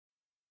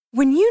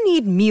When you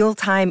need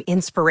mealtime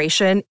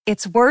inspiration,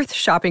 it's worth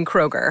shopping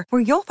Kroger,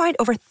 where you'll find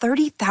over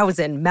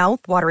 30,000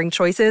 mouth-watering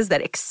choices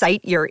that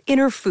excite your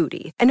inner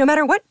foodie. And no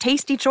matter what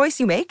tasty choice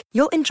you make,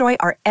 you'll enjoy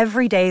our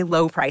everyday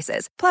low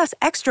prices, plus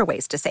extra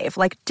ways to save,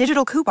 like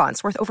digital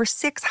coupons worth over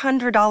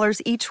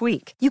 $600 each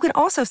week. You can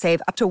also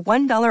save up to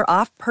 $1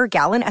 off per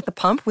gallon at the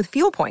pump with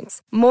fuel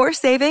points. More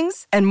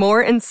savings and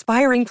more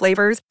inspiring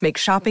flavors make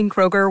shopping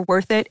Kroger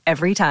worth it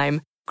every time.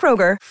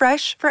 Kroger,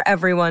 fresh for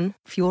everyone.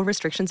 Fuel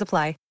restrictions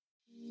apply.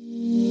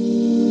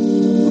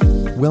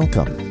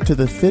 Welcome to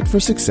the Fit for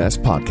Success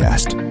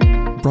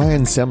podcast.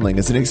 Brian Semling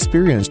is an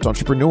experienced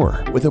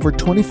entrepreneur with over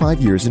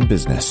 25 years in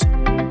business.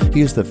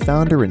 He is the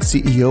founder and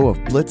CEO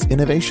of Blitz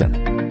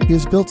Innovation. He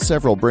has built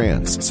several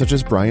brands such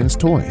as Brian's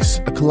Toys,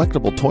 a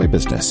collectible toy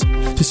business,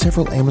 to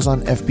several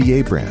Amazon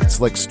FBA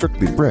brands like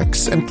Strictly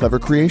Bricks and Clever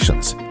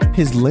Creations.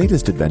 His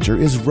latest adventure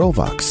is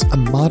Rovux, a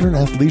modern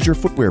athleisure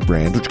footwear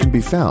brand which can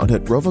be found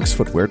at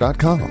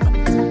rovuxfootwear.com.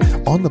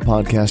 On the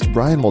podcast,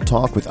 Brian will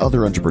talk with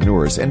other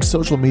entrepreneurs and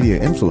social media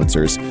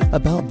influencers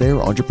about their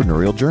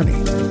entrepreneurial journey,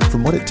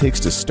 from what it takes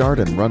to start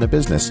and run a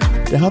business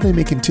to how they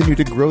may continue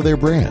to grow their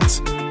brands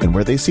and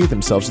where they see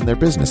themselves in their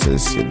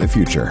businesses in the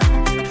future.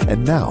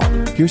 And now,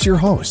 here's your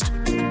host,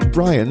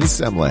 Brian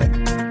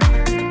Semling.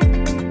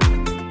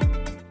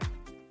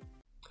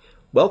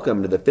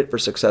 Welcome to the Fit for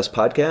Success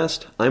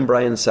podcast. I'm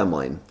Brian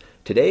Semling.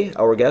 Today,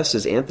 our guest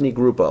is Anthony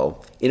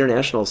Gruppo,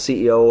 International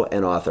CEO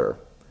and author.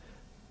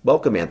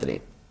 Welcome,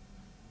 Anthony.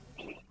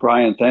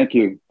 Brian, thank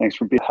you. Thanks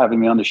for having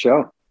me on the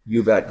show.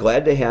 You bet.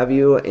 Glad to have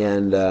you.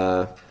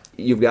 And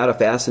you've got a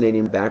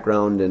fascinating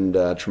background and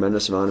a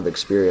tremendous amount of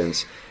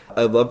experience.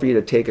 I'd love for you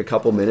to take a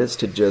couple minutes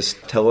to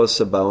just tell us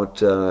about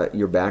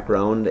your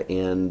background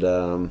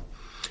and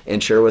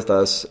share with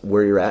us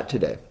where you're at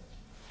today.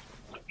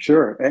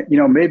 Sure.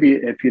 Maybe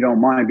if you don't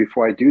mind,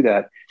 before I do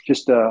that,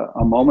 just a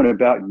moment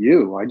about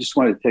you. I just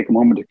wanted to take a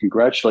moment to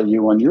congratulate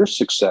you on your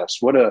success.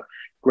 What a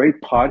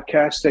great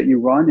podcast that you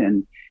run.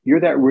 And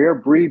you're that rare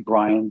breed,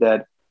 Brian,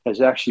 that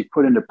has actually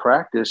put into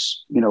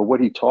practice, what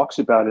he talks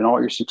about and all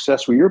your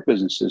success with your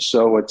businesses.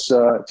 So it's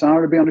an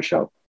honor to be on the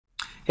show.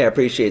 Hey, I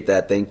appreciate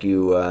that. Thank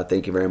you.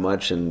 Thank you very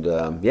much. And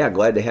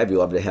glad to have you.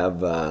 Love to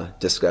have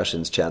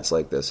discussions, chats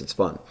like this. It's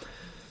fun.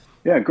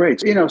 Yeah,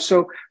 great.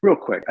 So real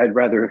quick, I'd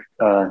rather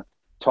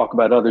talk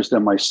about others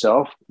than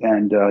myself.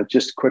 And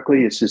just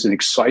quickly, this is an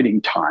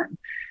exciting time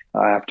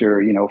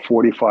after,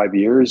 45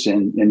 years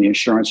in the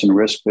insurance and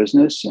risk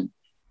business and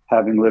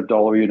having lived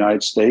all over the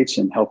United States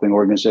and helping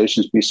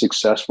organizations be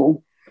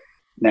successful.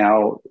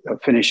 Now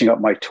finishing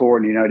up my tour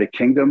in the United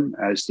Kingdom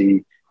as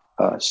the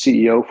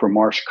CEO for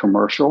Marsh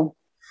Commercial.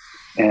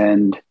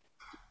 And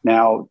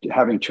now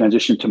having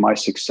transitioned to my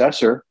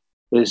successor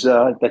is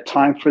the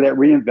time for that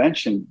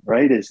reinvention,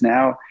 right? Is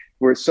now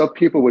where some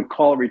people would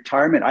call it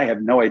retirement. I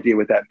have no idea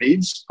what that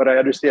means, but I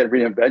understand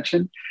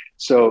reinvention.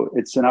 So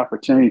it's an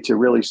opportunity to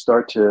really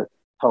start to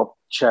help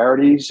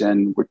charities.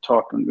 And we're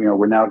talking,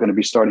 we're now going to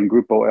be starting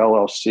Gruppo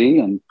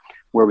LLC, and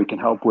where we can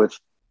help with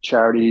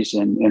charities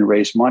and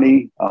raise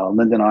money.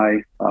 Linda and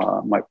I,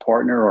 my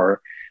partner,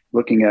 are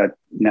looking at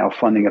now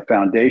funding a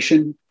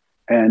foundation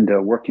and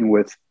working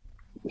with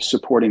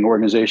supporting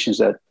organizations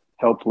that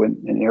help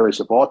in areas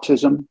of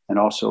autism and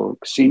also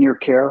senior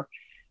care.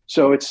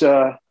 So it's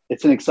an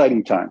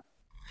exciting time.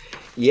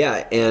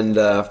 Yeah. And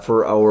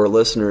for our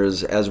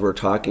listeners, as we're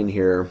talking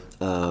here,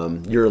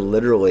 you're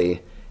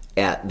literally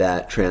at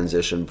that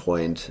transition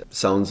point.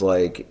 Sounds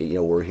like,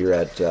 we're here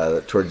at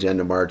towards the end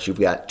of March.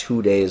 You've got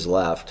 2 days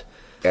left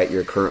at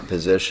your current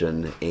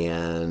position,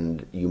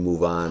 and you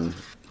move on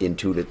in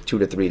 2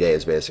 to 3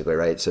 days, basically,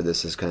 right? So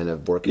this is kind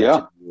of working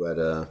at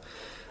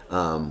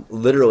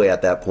literally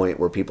at that point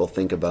where people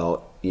think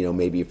about,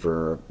 maybe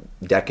for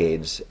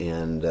decades,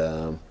 and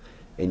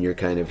you're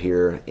kind of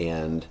here.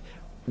 And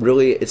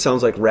really, it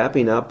sounds like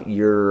wrapping up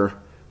your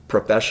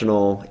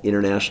professional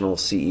international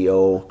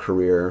CEO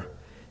career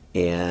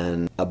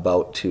and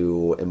about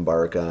to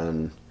embark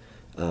on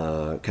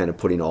kind of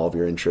putting all of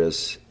your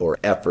interests, or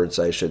efforts,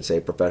 I should say,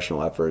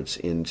 professional efforts,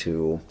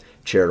 into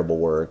charitable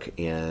work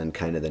and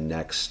kind of the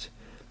next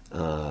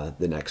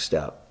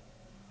step.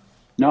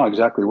 No,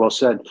 exactly. Well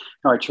said.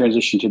 I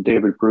transitioned to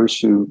David Bruce,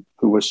 who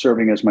was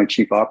serving as my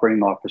chief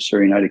operating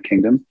officer in the United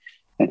Kingdom,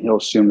 and he'll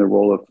assume the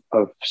role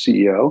of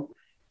CEO.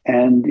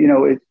 And,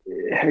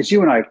 as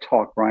you and I have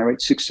talked, Brian,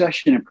 right,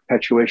 succession and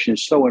perpetuation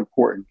is so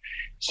important.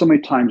 So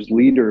many times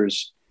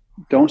leaders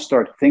don't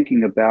start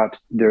thinking about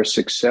their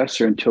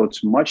successor until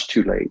it's much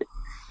too late.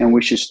 And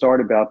we should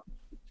start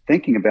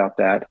thinking about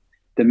that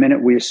the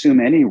minute we assume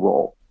any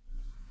role.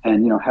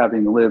 And,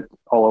 having lived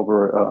all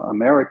over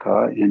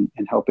America in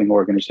helping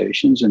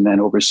organizations and then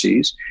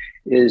overseas,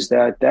 is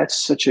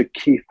that's such a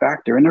key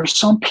factor. And there are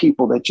some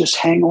people that just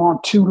hang on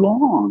too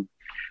long,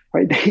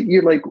 right?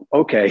 You're like,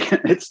 okay,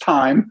 it's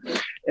time.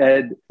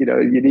 And,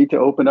 you need to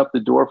open up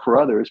the door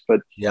for others. But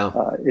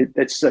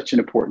it's such an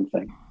important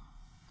thing.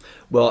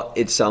 Well,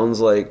 it sounds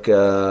like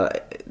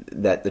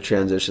that the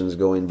transition is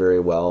going very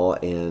well,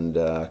 and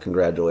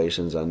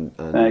congratulations on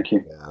Thank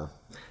you.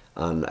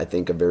 I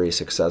think, a very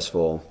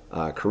successful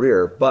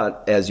career.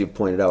 But as you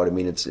pointed out, I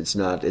mean,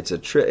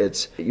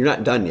 you're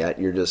not done yet.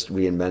 You're just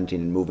reinventing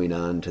and moving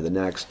on to the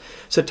next.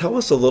 So tell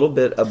us a little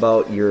bit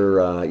about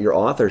your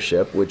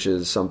authorship, which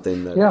is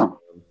something that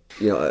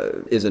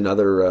is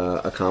another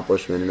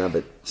accomplishment in and of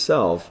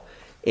itself.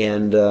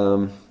 And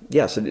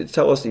so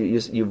tell us,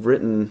 you've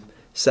written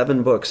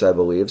 7 books, I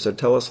believe. So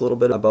tell us a little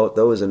bit about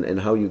those and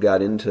how you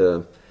got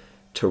into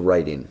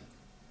writing.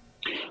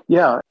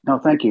 Yeah, no,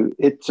 thank you.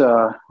 It's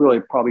really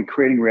probably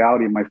creating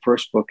reality. My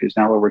first book is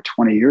now over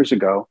 20 years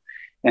ago,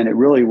 and it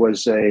really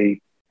was a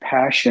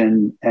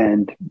passion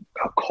and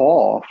a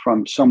call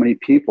from so many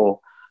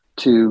people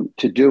to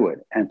do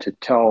it and to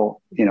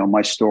tell,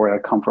 my story. I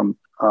come from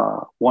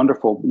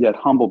wonderful yet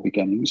humble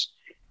beginnings,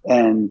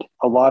 and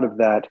a lot of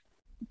that,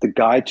 the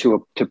guide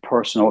to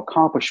personal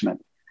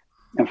accomplishment.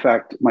 In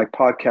fact, my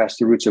podcast,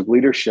 The Roots of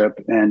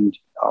Leadership, and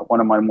one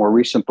of my more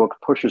recent books,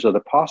 Pushers of the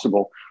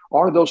Possible,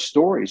 are those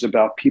stories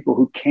about people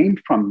who came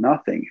from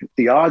nothing.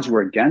 The odds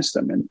were against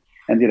them and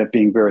ended up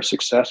being very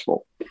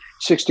successful.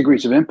 6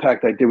 Degrees of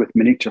Impact I did with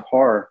Monique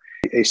Tahar,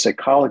 a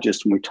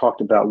psychologist, when we talked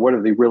about what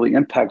are the really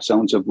impact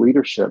zones of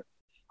leadership,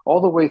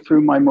 all the way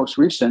through my most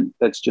recent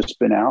that's just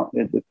been out,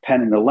 The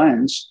Pen and the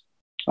Lens.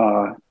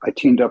 I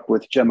teamed up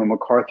with Gemma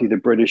McCarthy, the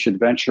British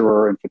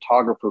adventurer and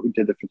photographer who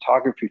did the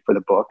photography for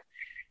the book.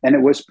 And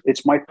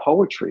it's my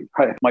poetry.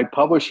 Right? My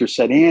publisher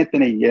said,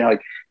 Anthony,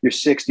 you're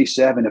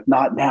 67. If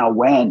not now,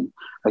 when?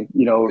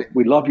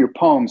 We love your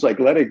poems.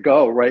 Let it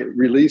go, right?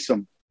 Release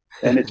them.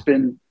 And it's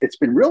been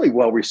really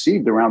well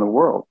received around the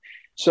world.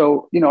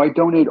 So, I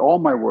donate all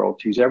my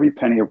royalties, every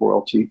penny of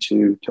royalty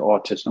to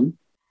autism.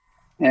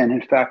 And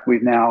in fact,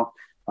 we've now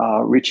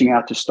reaching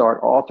out to start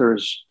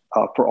authors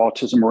for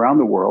autism around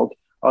the world,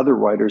 other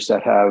writers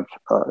that have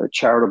a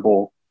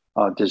charitable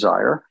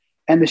desire.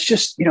 And it's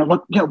just,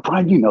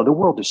 Brian, the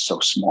world is so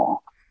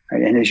small.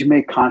 Right? And as you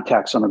make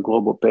contacts on a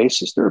global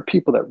basis, there are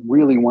people that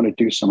really want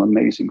to do some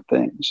amazing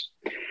things.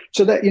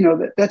 So that,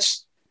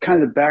 that's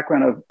kind of the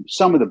background of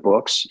some of the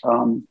books.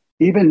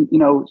 Even,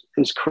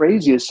 as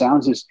crazy as it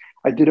sounds, is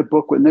I did a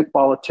book with Nick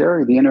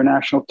Bollettieri, the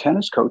international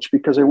tennis coach,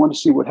 because I wanted to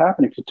see what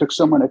happened if you took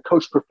someone that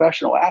coached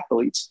professional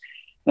athletes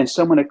and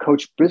someone that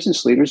coached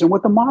business leaders and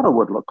what the model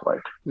would look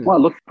like. Well,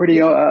 it looked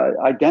pretty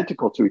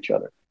identical to each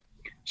other.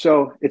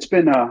 So it's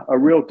been a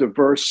real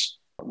diverse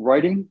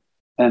writing,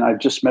 and I've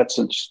just met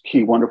some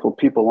key wonderful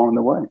people along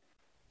the way.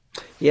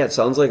 Yeah, it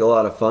sounds like a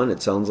lot of fun.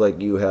 It sounds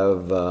like you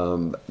have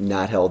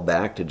not held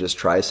back to just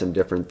try some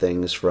different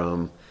things,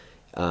 from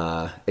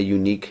a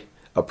unique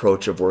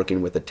approach of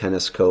working with a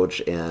tennis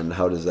coach, and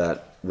how does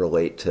that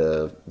relate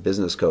to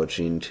business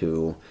coaching,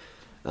 to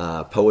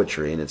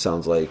poetry. And it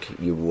sounds like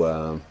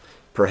you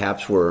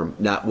perhaps were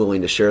not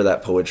willing to share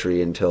that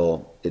poetry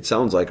until, it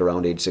sounds like,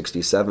 around age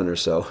 67 or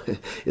so.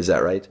 Is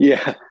that right?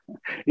 Yeah,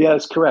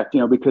 that's correct.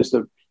 Because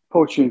the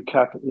poetry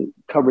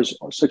covers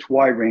such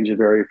wide range of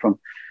area, from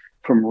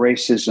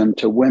racism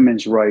to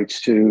women's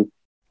rights to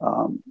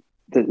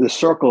the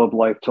circle of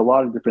life, to a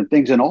lot of different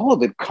things. And all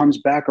of it comes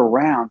back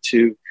around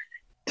to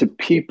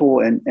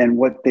people and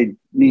what they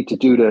need to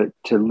do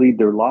to lead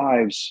their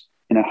lives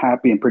in a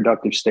happy and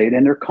productive state,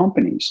 and their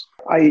companies.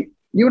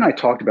 You and I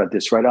talked about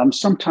this, right? I'm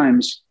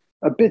sometimes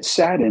a bit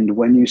saddened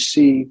when you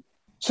see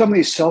some of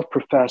these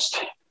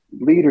self-professed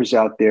leaders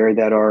out there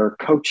that are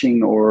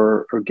coaching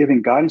or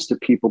giving guidance to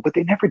people, but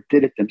they never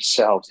did it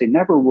themselves. They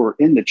never were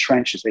in the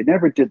trenches. They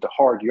never did the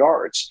hard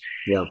yards.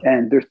 Yeah.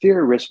 And they're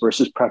theorists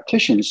versus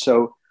practitioners.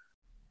 So,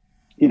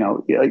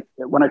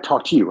 when I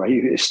talk to you, right,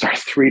 you start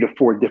 3 to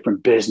 4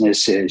 different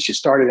businesses. You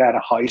started out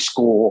of high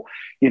school.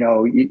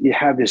 You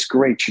have this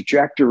great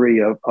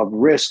trajectory of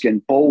risk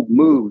and bold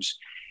moves.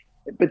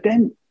 But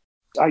then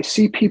I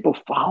see people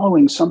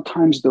following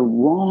sometimes the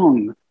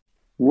wrong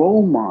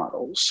role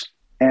models.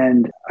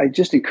 And I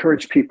just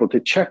encourage people to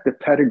check the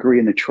pedigree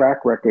and the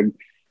track record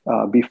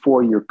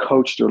before you're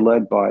coached or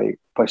led by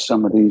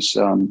some of these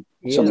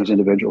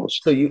individuals.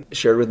 So you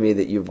shared with me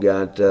that you've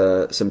got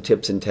some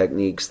tips and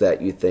techniques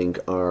that you think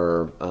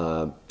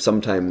are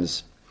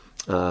sometimes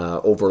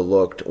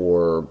overlooked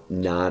or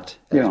not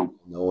as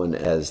known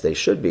as they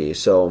should be.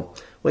 So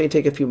why don't you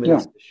take a few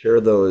minutes to share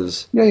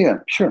those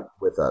sure.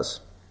 with us?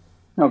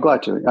 No,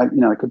 glad to.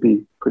 I could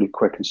be pretty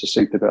quick and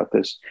succinct about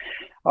this.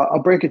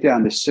 I'll break it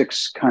down to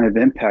 6 kind of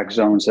impact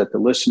zones that the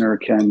listener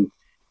can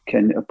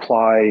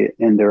apply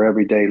in their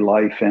everyday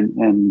life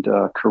and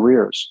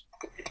careers.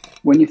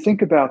 When you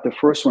think about the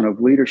first one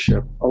of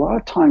leadership, a lot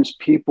of times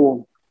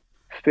people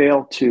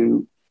fail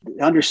to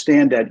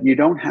understand that you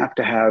don't have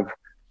to have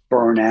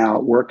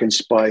burnout, work and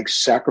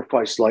spikes,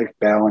 sacrifice life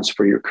balance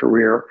for your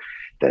career,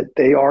 that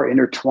they are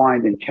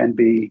intertwined and can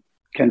be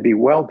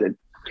welded.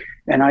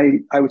 And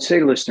I would say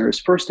to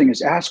listeners, first thing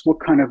is ask what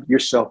kind of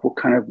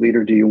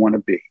leader do you want to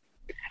be?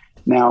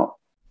 Now,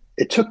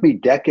 it took me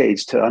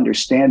decades to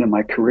understand in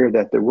my career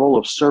that the role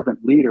of servant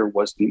leader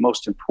was the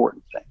most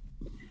important thing.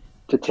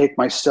 To take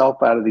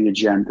myself out of the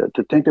agenda,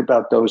 to think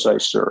about those I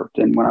served.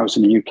 And when I was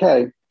in the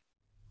UK,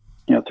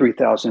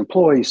 3,000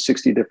 employees,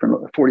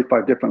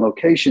 45 different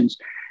locations,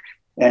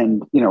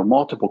 and,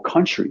 multiple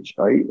countries,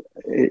 right?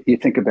 You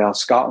think about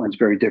Scotland's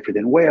very different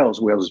than Wales.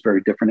 Wales is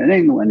very different than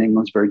England.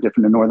 England's very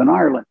different than Northern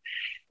Ireland.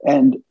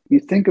 And you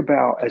think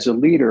about, as a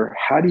leader,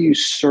 how do you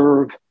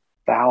serve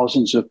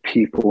thousands of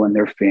people and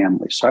their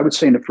families? So I would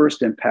say the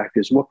first impact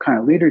is, what kind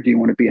of leader do you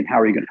want to be and how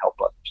are you going to help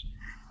others?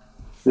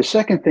 The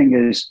second thing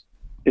is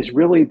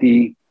really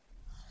the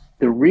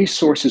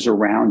resources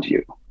around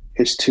you,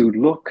 is to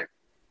look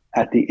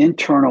at the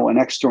internal and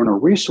external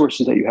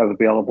resources that you have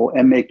available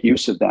and make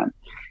use of them.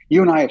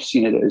 You and I have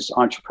seen it as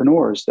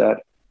entrepreneurs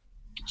that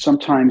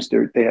sometimes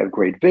they have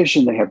great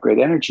vision, they have great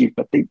energy,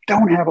 but they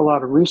don't have a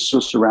lot of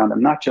resources around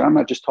them. I'm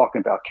not just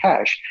talking about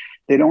cash.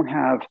 They don't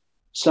have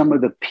some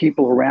of the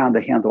people around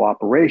to handle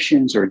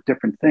operations or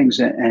different things,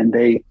 and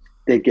they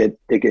get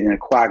in a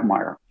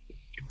quagmire.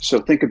 So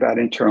think about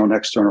internal and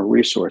external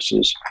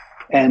resources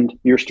and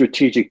your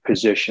strategic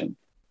position.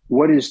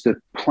 What is the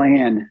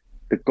plan,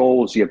 the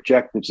goals, the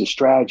objectives, the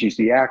strategies,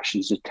 the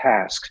actions, the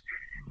tasks?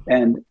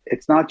 And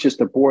it's not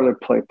just a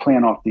boilerplate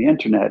plan off the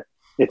internet.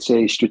 It's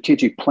a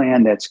strategic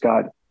plan that's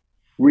got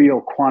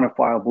real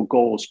quantifiable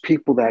goals,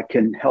 people that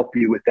can help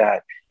you with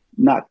that,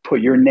 not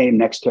put your name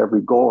next to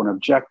every goal and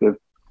objective,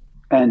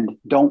 and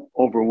don't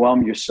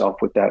overwhelm yourself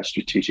with that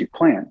strategic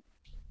plan.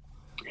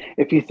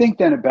 If you think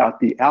then about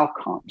the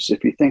outcomes,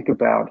 if you think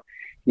about,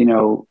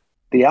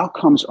 the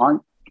outcomes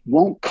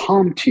won't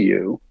come to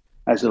you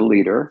as a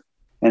leader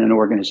in an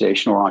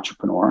organization or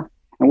entrepreneur,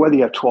 and whether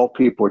you have 12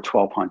 people or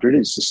 1,200,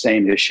 it's the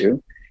same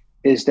issue,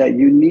 is that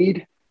you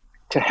need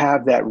to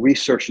have that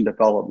research and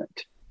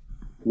development.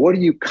 What are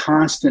you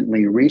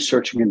constantly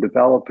researching and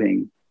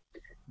developing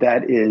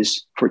that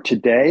is for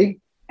today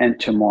and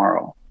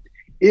tomorrow?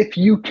 If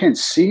you can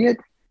see it,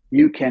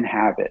 you can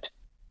have it.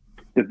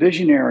 The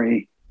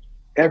visionary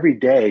every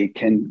day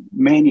can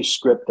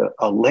manuscript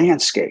a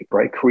landscape,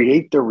 right?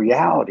 Create the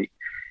reality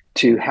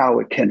to how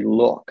it can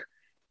look.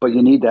 But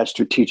you need that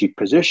strategic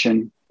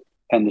position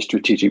and the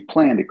strategic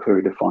plan to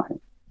clearly define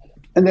it.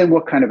 And then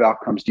what kind of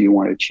outcomes do you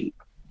want to achieve?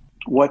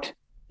 What,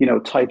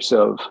 types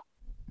of,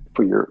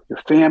 for your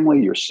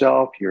family,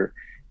 yourself,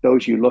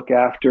 those you look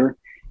after.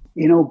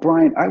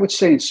 Brian, I would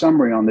say in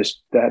summary on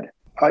this, that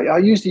I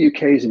use the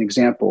UK as an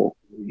example.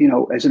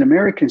 As an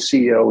American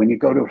CEO, when you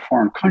go to a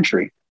foreign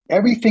country,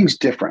 everything's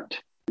different.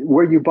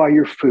 Where you buy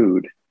your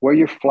food, where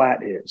your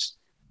flat is,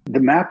 the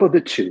map of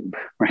the tube,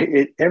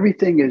 right?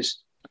 Everything is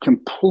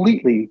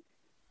completely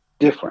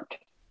different.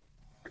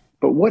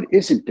 But what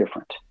isn't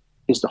different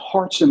is the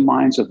hearts and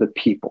minds of the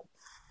people.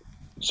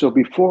 So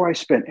before I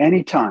spent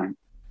any time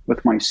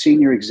with my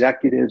senior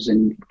executives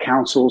and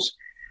councils,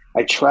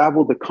 I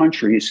traveled the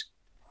countries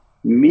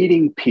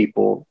meeting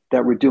people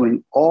that were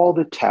doing all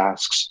the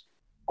tasks,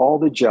 all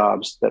the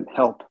jobs that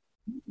help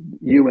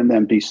you and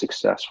them be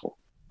successful.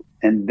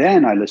 And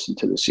then I listened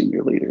to the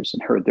senior leaders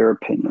and heard their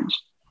opinions.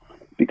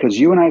 Because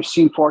you and I have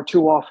seen far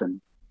too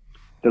often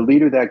the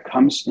leader that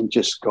comes and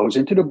just goes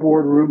into the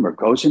boardroom or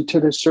goes into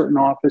the certain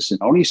office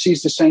and only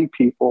sees the same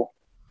people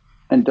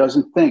and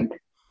doesn't think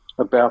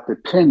about the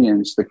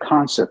opinions, the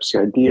concepts, the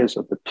ideas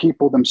of the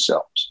people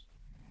themselves.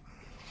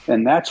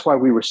 And that's why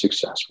we were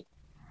successful.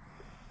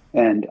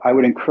 And I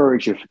would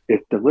encourage,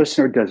 if the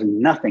listener does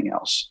nothing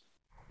else,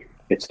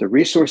 it's the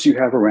resource you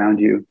have around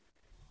you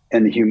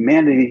and the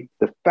humanity,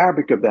 the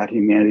fabric of that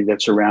humanity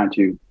that's around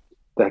you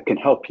that can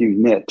help you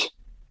knit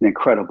an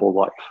incredible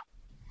life.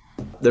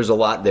 There's a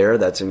lot there.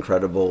 That's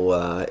incredible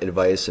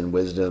advice and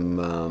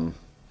wisdom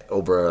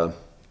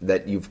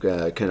that you've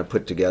kind of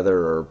put together,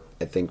 or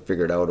I think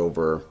figured out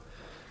over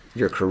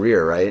your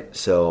career, right?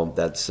 So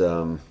that's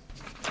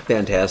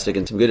fantastic,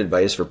 and some good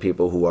advice for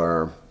people who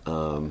are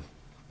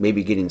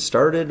maybe getting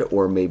started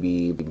or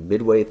maybe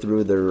midway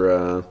through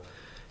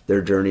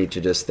their journey,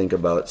 to just think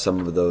about some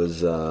of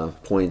those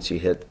points. You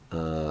hit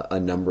a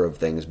number of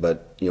things,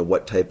 but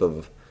what type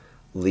of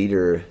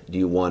leader do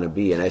you want to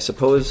be? And I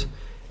suppose,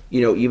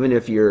 even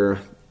if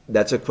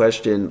that's a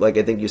question, like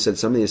I think you said,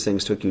 some of these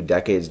things took you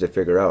decades to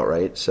figure out,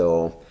 right?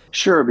 So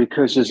sure,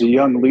 because as a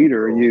young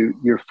leader,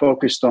 you're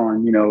focused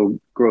on,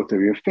 growth of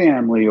your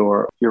family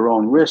or your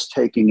own risk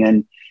taking,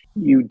 and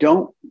you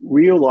don't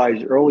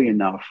realize early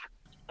enough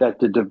that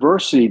the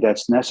diversity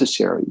that's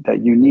necessary,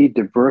 that you need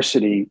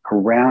diversity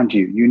around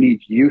you, you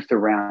need youth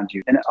around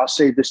you. And I'll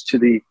say this to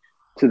the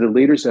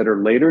leaders that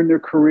are later in their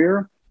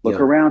career, look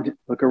around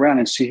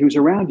and see who's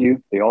around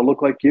you. They all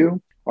look like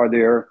you.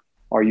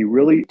 Are you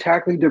really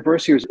tackling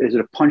diversity, or is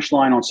it a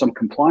punchline on some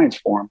compliance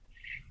form?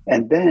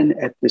 And then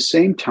at the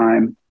same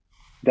time,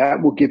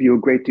 that will give you a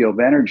great deal of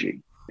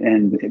energy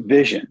and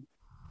vision,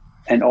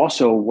 and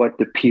also what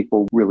the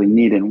people really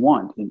need and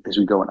want as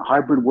we go into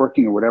hybrid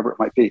working or whatever it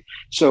might be.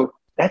 So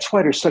that's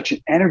why there's such an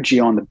energy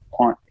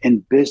in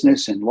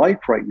business and life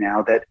right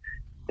now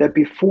that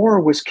before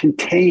was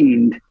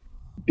contained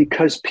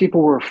because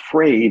people were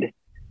afraid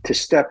to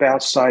step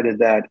outside of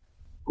that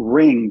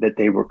ring that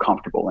they were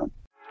comfortable in.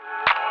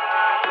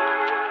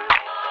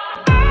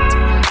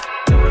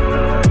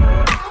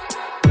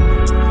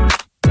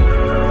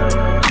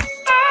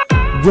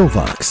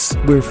 Rovox,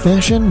 where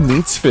fashion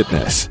meets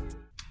fitness.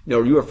 Now,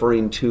 are you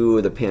referring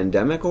to the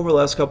pandemic over the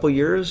last couple of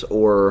years,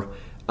 or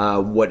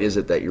what is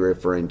it that you're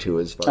referring to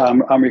as far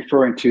as? I'm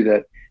referring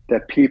to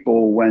that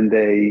people, when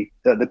the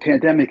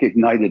pandemic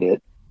ignited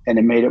it and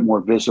it made it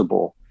more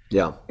visible.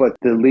 Yeah. But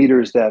the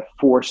leaders that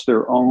forced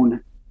their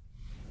own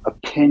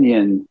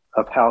opinion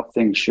of how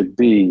things should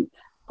be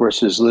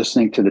versus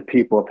listening to the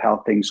people of how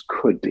things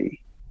could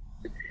be.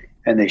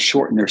 And they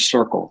shorten their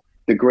circle.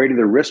 The greater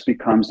the risk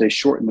becomes, they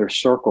shorten their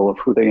circle of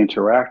who they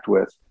interact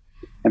with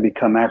and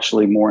become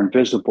actually more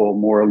invisible,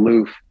 more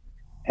aloof,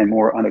 and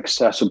more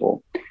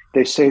inaccessible.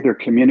 They say they're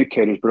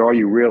communicators, but are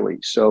you really?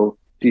 So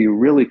do you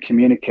really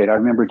communicate? I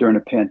remember during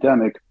the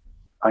pandemic,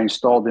 I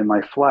installed in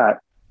my flat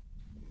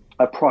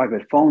a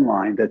private phone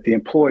line that the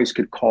employees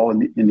could call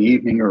in the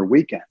evening or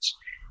weekends,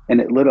 and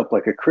it lit up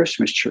like a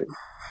Christmas tree.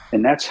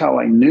 And that's how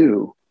I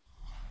knew,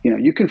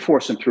 you can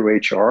force them through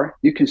HR.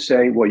 You can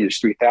say, well, there's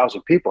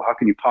 3,000 people. How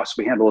can you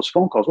possibly handle those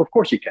phone calls? Well, of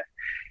course you can.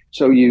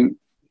 So you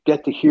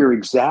get to hear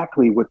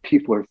exactly what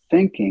people are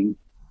thinking,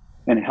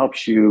 and it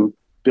helps you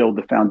build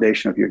the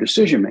foundation of your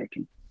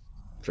decision-making.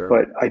 Sure.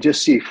 But I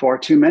just see far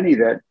too many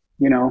that,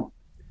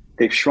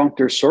 they've shrunk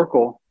their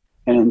circle,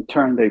 and in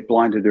turn, they've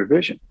blinded their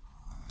vision.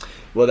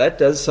 Well, that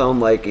does sound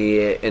like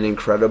an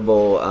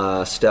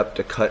incredible step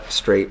to cut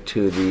straight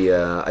to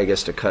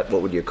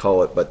what would you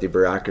call it, but the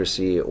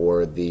bureaucracy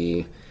or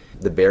the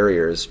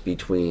barriers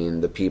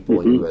between the people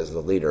and you as the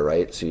leader,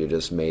 right? So you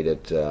just made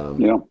it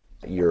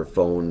your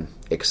phone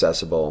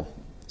accessible.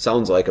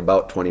 Sounds like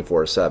about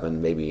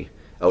 24/7, maybe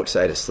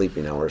outside of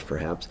sleeping hours,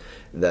 perhaps.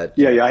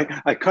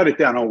 I cut it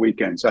down on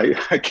weekends. I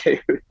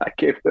gave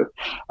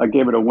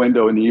it a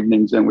window in the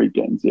evenings and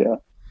weekends. Yeah.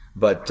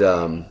 But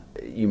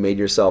you made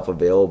yourself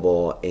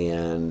available,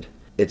 and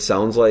it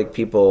sounds like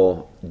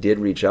people did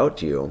reach out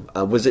to you.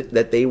 Was it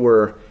that they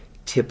were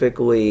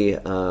typically,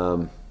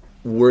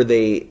 were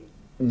they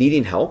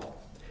needing help,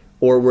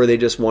 or were they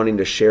just wanting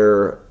to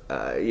share?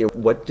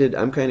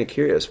 I'm kind of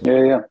curious.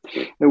 Yeah.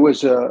 It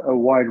was a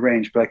wide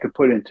range, but I could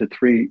put it into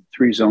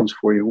three zones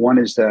for you. One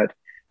is that,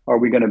 are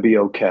we going to be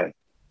okay?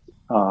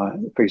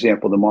 For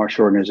example, the Marsh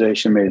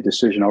organization made a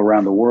decision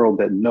around the world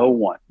that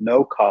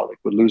no colleague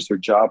would lose their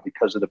job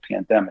because of the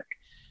pandemic.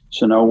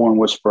 So no one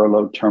was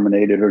furloughed,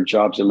 terminated, or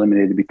jobs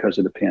eliminated because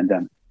of the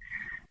pandemic.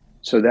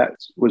 So that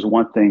was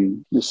one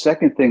thing. The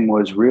second thing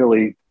was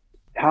really,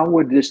 how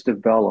would this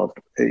develop?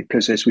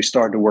 Because as we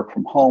started to work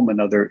from home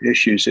and other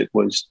issues, it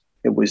was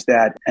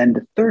that. And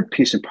the third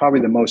piece, and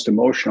probably the most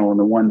emotional, and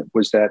the one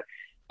was that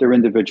their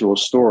individual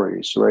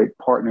stories, right?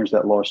 Partners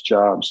that lost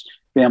jobs,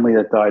 family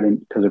that died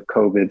because of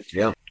COVID.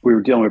 Yeah. We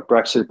were dealing with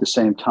Brexit at the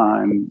same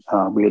time.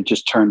 We had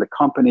just turned the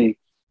company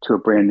to a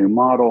brand new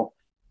model.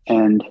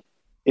 And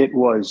it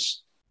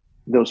was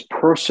those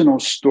personal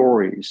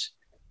stories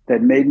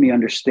that made me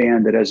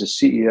understand that as a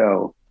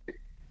CEO,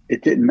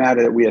 it didn't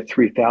matter that we had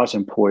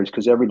 3,000 employees,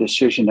 because every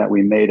decision that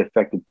we made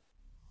affected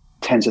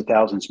tens of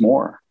thousands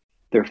more.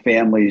 Their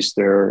families,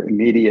 their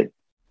immediate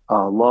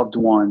loved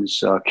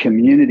ones,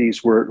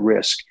 communities were at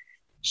risk.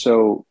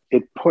 So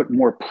it put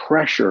more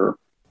pressure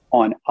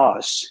on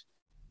us,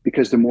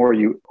 because the more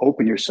you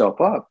open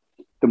yourself up,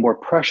 the more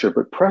pressure.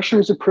 But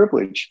pressure is a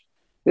privilege,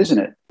 isn't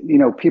it?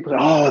 People say,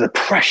 oh, the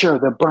pressure,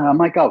 the burn. I'm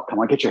like, oh, come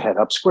on, get your head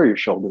up, square your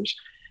shoulders,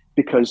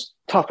 because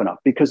toughen up.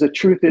 Because the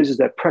truth is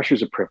that pressure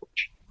is a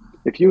privilege.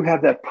 If you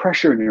have that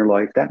pressure in your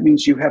life, that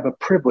means you have a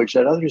privilege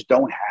that others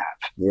don't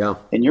have. Yeah.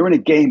 And you're in a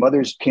game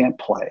others can't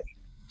play.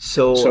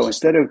 So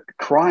instead of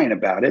crying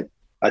about it,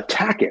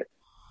 attack it.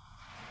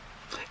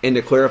 And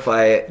to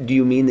clarify, do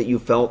you mean that you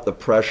felt the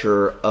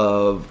pressure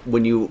of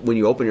when you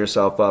open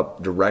yourself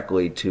up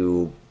directly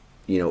to,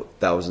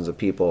 thousands of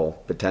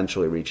people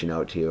potentially reaching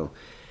out to you?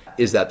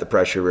 Is that the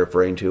pressure you're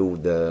referring to?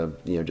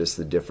 Just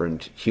the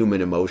different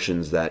human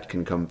emotions that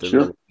can come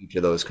through each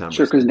of those conversations?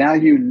 Sure, because now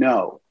you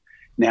know.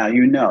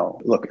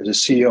 Look, as a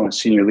CEO and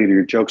senior leader,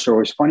 your jokes are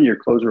always funny, your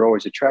clothes are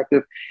always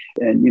attractive,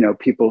 and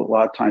people a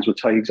lot of times will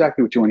tell you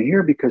exactly what you want to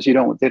hear, because they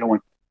don't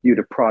want you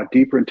to prod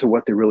deeper into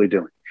what they're really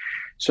doing.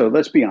 So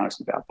let's be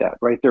honest about that,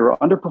 right? There are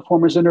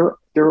underperformers and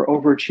there are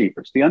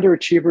overachievers. The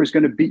underachiever is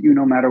going to beat you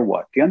no matter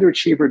what. The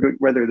underachiever,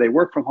 whether they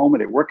work from home or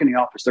they work in the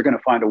office, they're going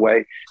to find a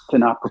way to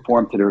not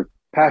perform to their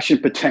passion,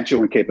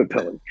 potential, and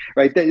capability,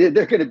 right? They're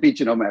going to beat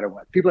you no matter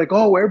what. People are like,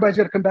 oh, everybody's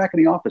got to come back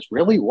in the office.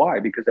 Really? Why?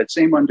 Because that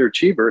same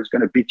underachiever is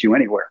going to beat you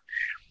anywhere.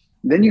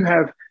 Then you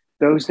have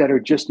those that are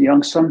just the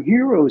unsung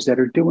heroes that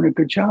are doing a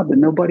good job that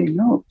nobody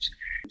knows.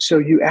 So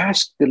you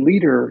ask the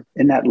leader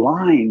in that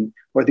line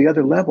or the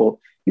other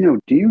level, do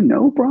you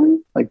know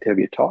Brian? Like, have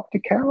you talked to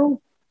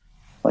Carol?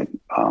 Like,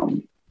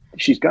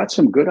 she's got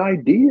some good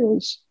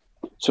ideas.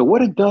 So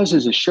what it does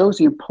is it shows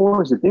the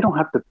employers that they don't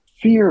have to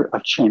fear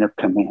a chain of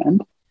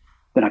command.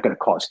 They're not going to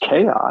cause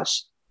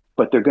chaos,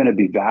 but they're going to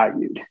be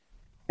valued.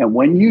 And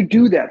when you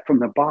do that from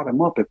the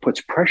bottom up, it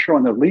puts pressure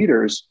on the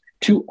leaders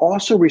to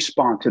also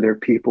respond to their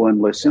people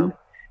and listen,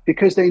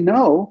 because they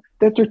know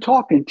that they're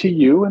talking to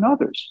you and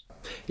others.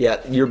 Yeah,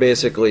 you're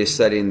basically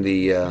setting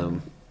the,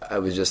 I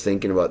was just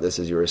thinking about this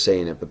as you were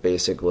saying it, but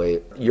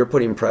basically you're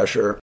putting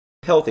pressure,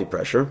 healthy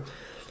pressure,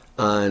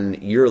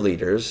 on your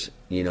leaders,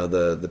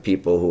 the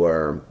people who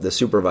are the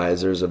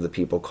supervisors of the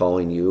people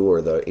calling you,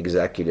 or the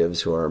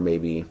executives who are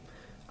maybe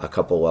a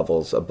couple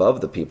levels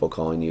above the people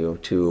calling you,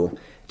 to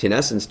in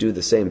essence do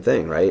the same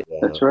thing, right?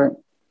 That's right.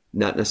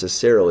 Not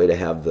necessarily to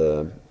have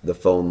the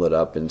phone lit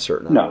up in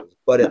certain hours,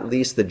 but at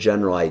least the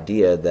general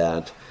idea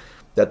that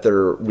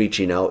they're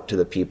reaching out to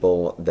the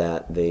people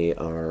that they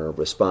are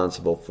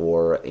responsible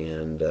for,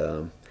 and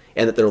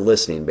that they're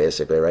listening,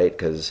 basically, right?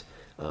 Because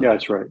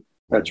that's right.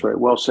 That's right.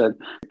 Well said.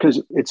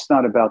 Because it's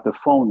not about the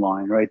phone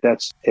line, right?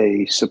 That's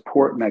a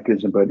support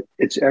mechanism, but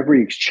it's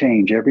every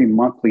exchange, every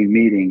monthly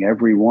meeting,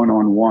 every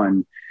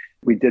one-on-one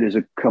we did as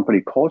a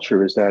company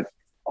culture, is that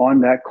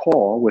on that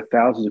call with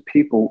thousands of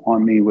people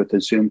on me with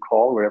a Zoom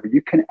call or whatever,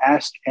 you can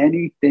ask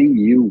anything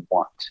you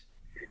want.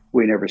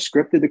 We never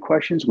scripted the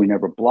questions. We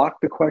never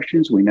blocked the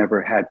questions. We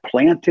never had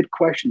planted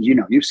questions.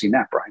 You've seen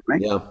that, Brian,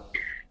 right? Yeah.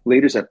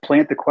 Leaders that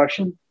plant the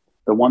question,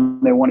 the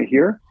one they want to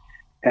hear,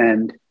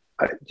 and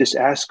just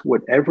ask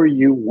whatever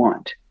you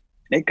want.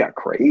 It got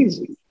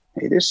crazy.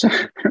 Hey, there's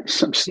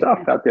some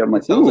stuff out there. I'm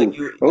like,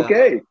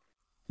 okay.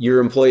 Your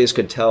employees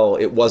could tell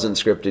it wasn't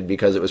scripted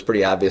because it was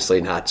pretty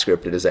obviously not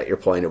scripted. Is that your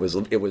point? It was.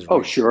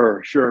 Oh,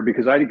 sure.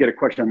 Because I did get a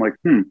question. I'm like,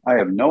 I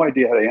have no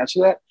idea how to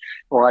answer that.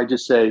 Or I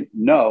just say,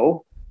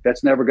 no,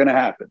 that's never going to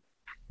happen.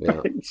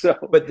 Yeah.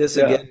 But this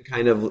again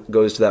kind of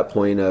goes to that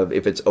point of,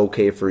 if it's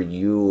okay for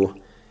you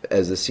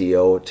as the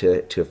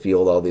CEO to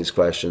field all these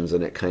questions,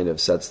 and it kind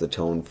of sets the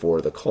tone for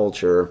the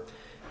culture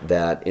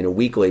that in a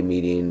weekly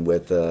meeting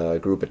with a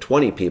group of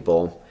 20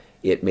 people,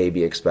 it may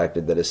be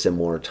expected that a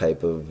similar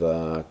type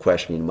of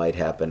questioning might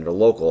happen at a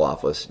local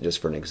office, just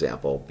for an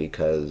example,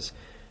 because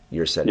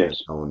you're setting the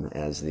tone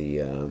as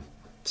the.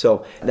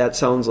 So that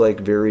sounds like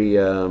very,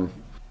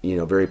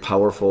 very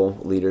powerful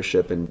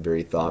leadership and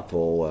very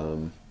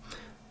thoughtful.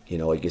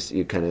 Like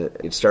you kind of,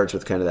 it starts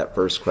with kind of that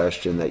first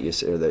question that you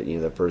said, or that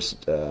the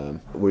first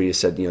where you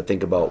said,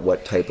 think about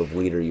what type of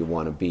leader you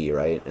want to be,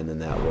 right? And then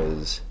that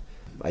was,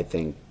 I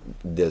think,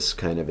 this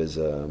kind of is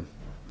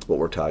what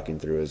we're talking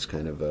through is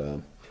kind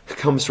of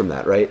comes from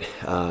that, right?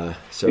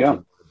 So if you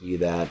want to be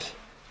that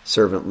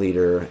servant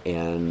leader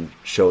and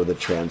show the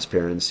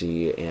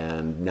transparency,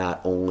 and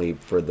not only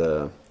for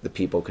the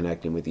people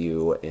connecting with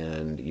you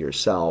and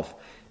yourself,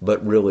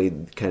 but really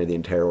kind of the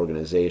entire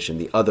organization,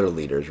 the other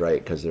leaders,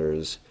 right? Because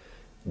there's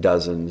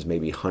dozens,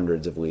 maybe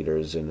hundreds of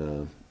leaders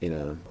in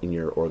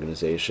your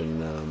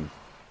organization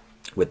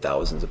with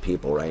thousands of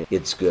people, right?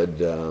 It's good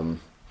to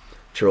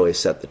really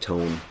set the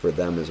tone for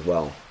them as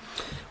well.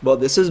 Well,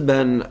 this has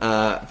been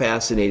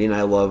fascinating.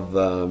 I love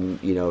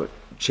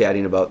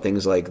chatting about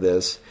things like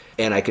this,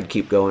 and I could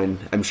keep going.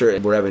 I'm sure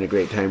we're having a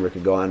great time. We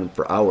could go on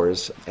for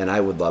hours, and I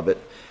would love it.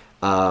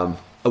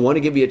 I want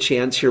to give you a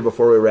chance here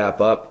before we wrap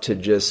up to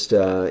just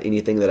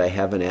anything that I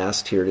haven't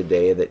asked here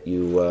today that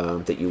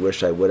you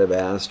wish I would have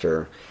asked,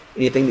 or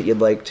anything that you'd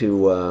like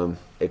to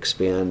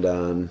expand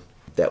on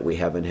that we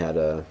haven't had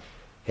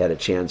a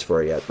chance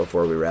for yet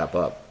before we wrap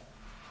up.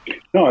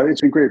 No,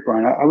 it's been great,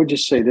 Brian. I would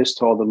just say this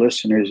to all the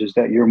listeners, is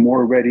that you're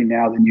more ready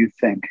now than you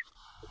think.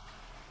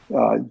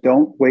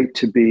 Don't wait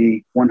to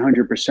be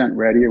 100%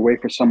 ready, or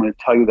wait for someone to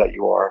tell you that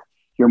you are.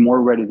 You're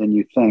more ready than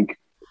you think.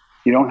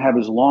 You don't have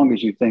as long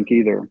as you think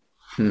either.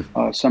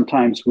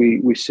 Sometimes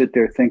we sit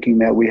there thinking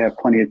that we have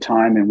plenty of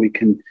time, and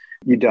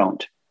you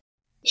don't.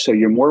 So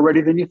you're more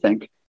ready than you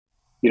think.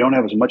 You don't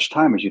have as much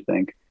time as you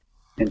think.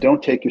 And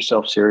don't take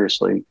yourself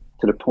seriously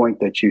to the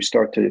point that you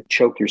start to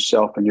choke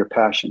yourself and your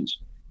passions.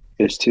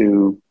 Is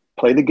to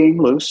play the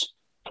game loose,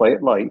 play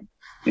it light,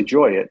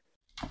 enjoy it,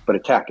 but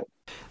attack it.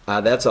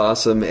 That's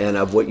awesome. And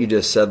of what you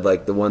just said,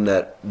 like the one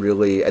that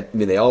really,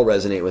 they all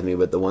resonate with me,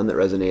 but the one that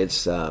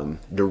resonates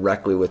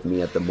directly with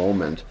me at the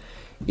moment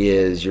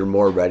is you're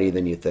more ready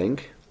than you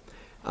think.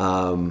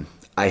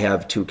 I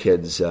have two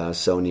kids.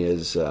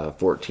 Sonia's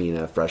 14,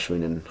 a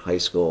freshman in high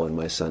school, and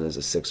my son is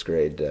a sixth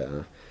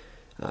grader.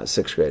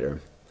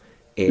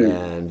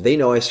 And they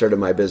know I started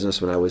my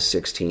business when I was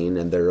 16,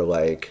 and they're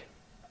like,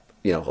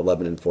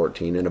 11 and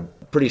 14,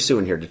 and pretty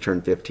soon here to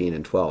turn 15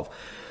 and 12.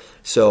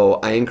 So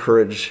I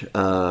encourage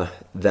them.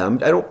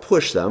 I don't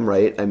push them,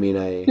 right? I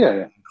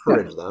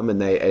encourage them,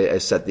 and I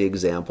set the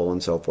example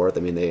and so forth.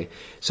 I'm an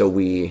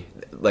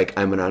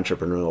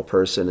entrepreneurial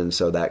person, and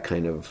so that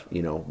kind of,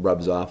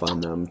 rubs off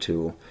on them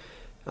to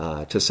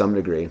some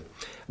degree.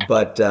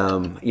 But,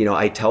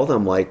 I tell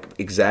them like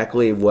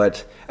exactly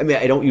what,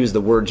 I don't use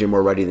the words "you're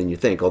more ready than you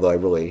think," although I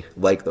really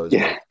like those.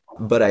 Yeah.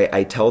 But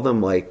I tell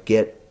them like,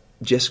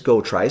 just go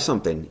try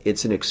something.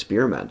 It's an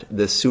experiment.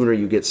 The sooner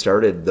you get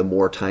started, the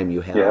more time you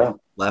have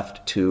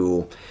left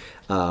to.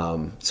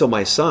 So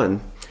my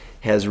son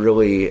has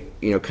really,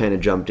 kind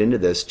of jumped into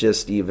this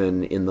just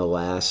even in the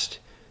last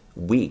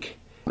week.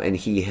 And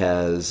he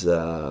has,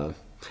 I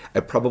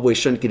probably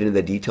shouldn't get into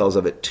the details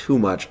of it too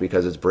much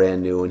because it's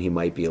brand new and he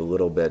might be a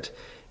little bit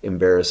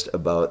embarrassed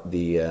about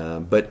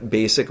but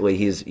basically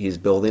he's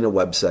building a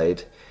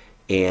website,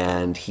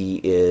 and he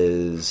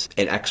is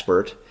an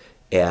expert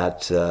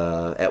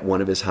at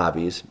one of his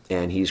hobbies,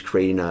 and he's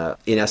creating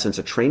in essence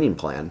a training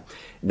plan.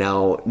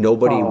 Now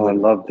nobody would, I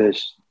love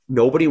this.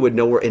 nobody would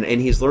know where, and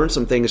he's learned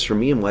some things from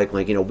me. I'm like,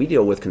 we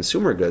deal with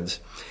consumer goods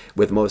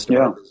with most of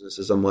our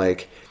businesses. I'm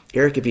like,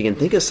 Eric, if you can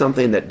think of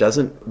something that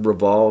doesn't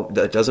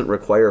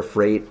require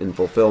freight and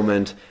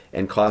fulfillment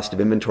and cost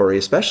of inventory,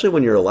 especially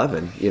when you're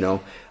 11,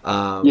 that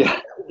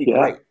would be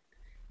great.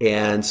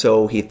 And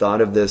so he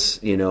thought of this,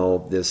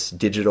 this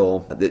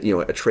digital,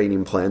 a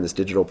training plan, this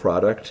digital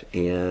product,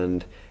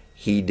 and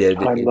he did.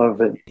 I love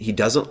it. He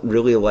doesn't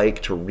really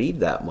like to read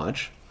that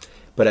much,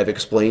 but I've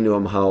explained to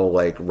him how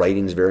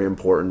writing is very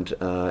important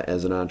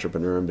as an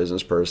entrepreneur and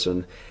business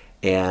person.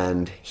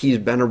 And he's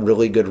been a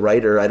really good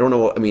writer. I don't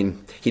know. I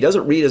mean, he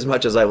doesn't read as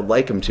much as I would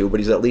like him to, but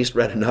he's at least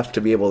read enough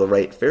to be able to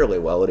write fairly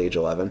well at age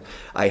 11.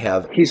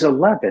 He's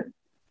 11.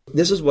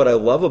 This is what I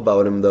love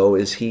about him, though,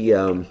 is he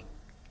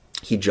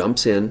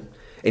jumps in,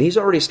 and he's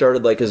already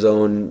started his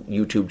own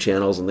YouTube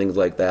channels and things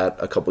like that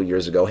a couple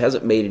years ago.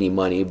 Hasn't made any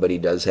money, but he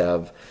does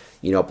have,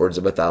 upwards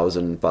of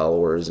 1,000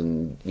 followers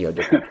and,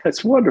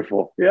 That's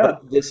wonderful. Yeah.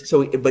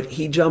 But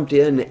he jumped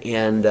in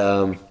and,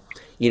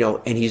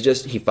 and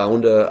he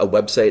found a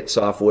website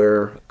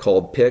software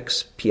called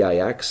Pix,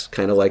 P-I-X,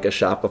 kind of like a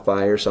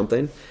Shopify or something.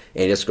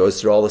 And he just goes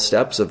through all the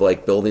steps of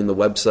building the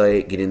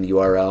website, getting the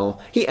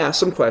URL. He asked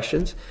some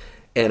questions,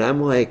 and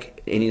I'm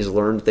like, and he's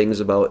learned things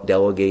about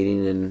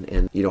delegating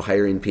and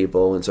hiring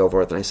people and so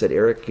forth. And I said,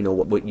 Eric,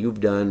 what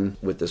you've done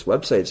with this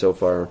website so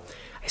far,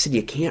 I said,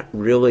 you can't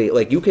really,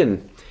 you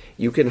can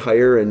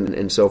hire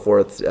and so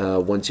forth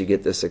once you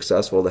get this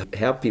successful to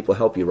have people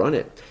help you run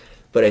it.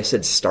 But I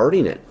said,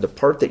 starting it, the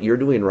part that you're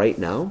doing right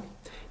now,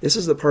 this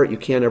is the part you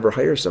can't ever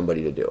hire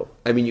somebody to do.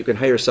 I mean, you can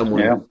hire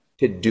someone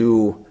to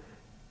do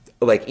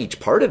each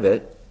part of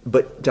it,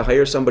 but to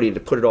hire somebody to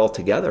put it all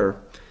together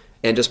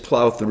and just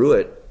plow through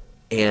it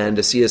and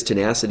to see his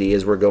tenacity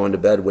as we're going to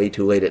bed way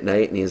too late at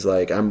night. And he's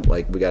like,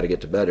 we got to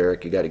get to bed,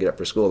 Eric. You got to get up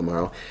for school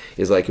tomorrow.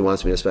 He's like, he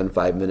wants me to spend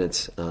 5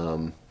 minutes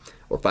or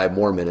 5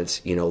 more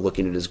minutes,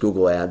 looking at his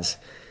Google ads.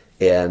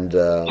 And,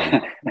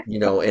 and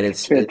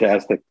it's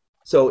fantastic.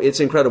 So it's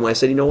incredible. I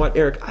said, you know what,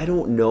 Eric, I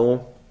don't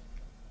know.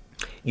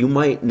 You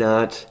might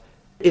not.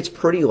 It's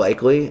pretty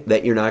likely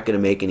that you're not going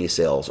to make any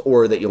sales,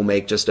 or that you'll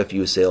make just a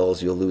few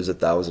sales. You'll lose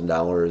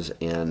 $1,000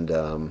 and,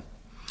 and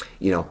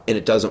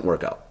it doesn't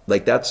work out.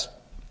 That's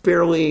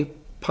fairly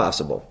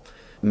possible,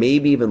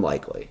 maybe even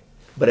likely.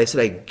 But I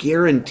said, I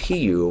guarantee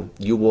you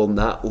will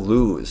not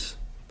lose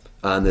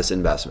on this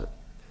investment.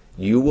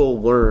 You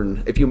will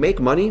learn. If you make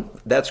money,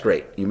 that's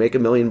great. You make $1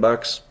 million,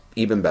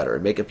 even better.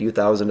 Make a few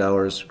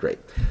 $1,000s, great.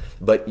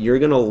 But you're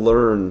going to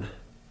learn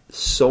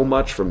so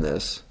much from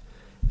this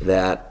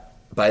that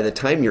by the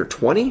time you're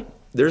 20,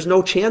 there's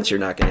no chance you're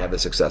not going to have a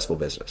successful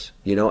business.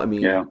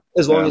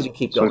 As long as you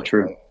keep going. So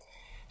true.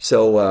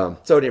 So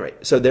anyway,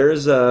 so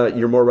there's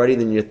you're more ready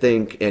than you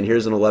think, and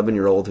here's an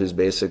 11-year-old who's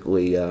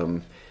basically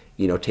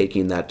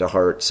taking that to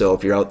heart. So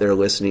if you're out there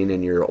listening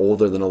and you're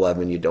older than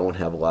 11, you don't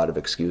have a lot of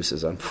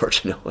excuses,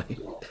 unfortunately.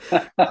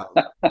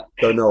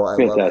 So no, I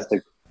love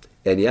it.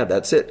 And yeah,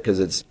 that's it,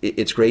 because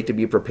it's great to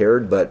be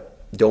prepared, but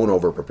don't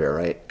over prepare,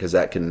 right? Because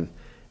that can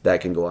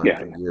go on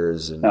for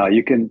years. And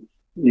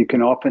you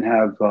can often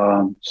have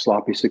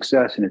sloppy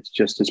success, and it's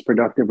just as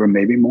productive or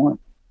maybe more.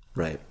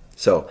 Right.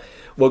 So,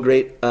 well,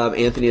 great,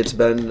 Anthony. It's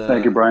been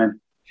thank you,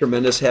 Brian.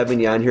 Tremendous having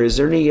you on here. Is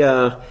there any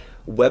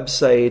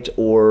website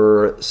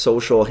or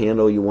social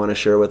handle you want to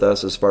share with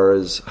us as far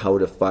as how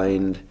to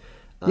find?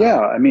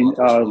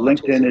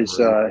 LinkedIn is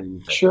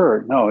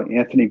sure. No,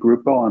 Anthony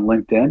Gruppo on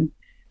LinkedIn.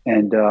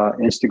 And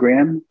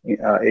Instagram,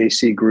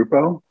 AC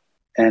Gruppo.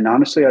 And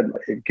honestly,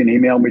 you can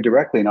email me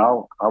directly, and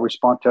I'll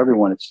respond to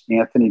everyone. It's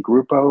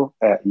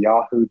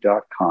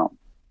anthonygruppo@yahoo.com.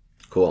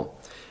 Cool.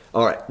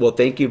 All right. Well,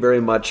 thank you very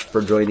much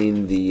for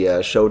joining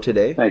the show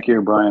today. Thank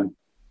you, Brian.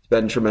 It's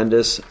been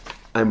tremendous.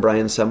 I'm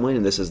Brian Semling,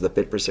 and this is the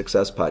Fit for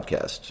Success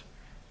podcast.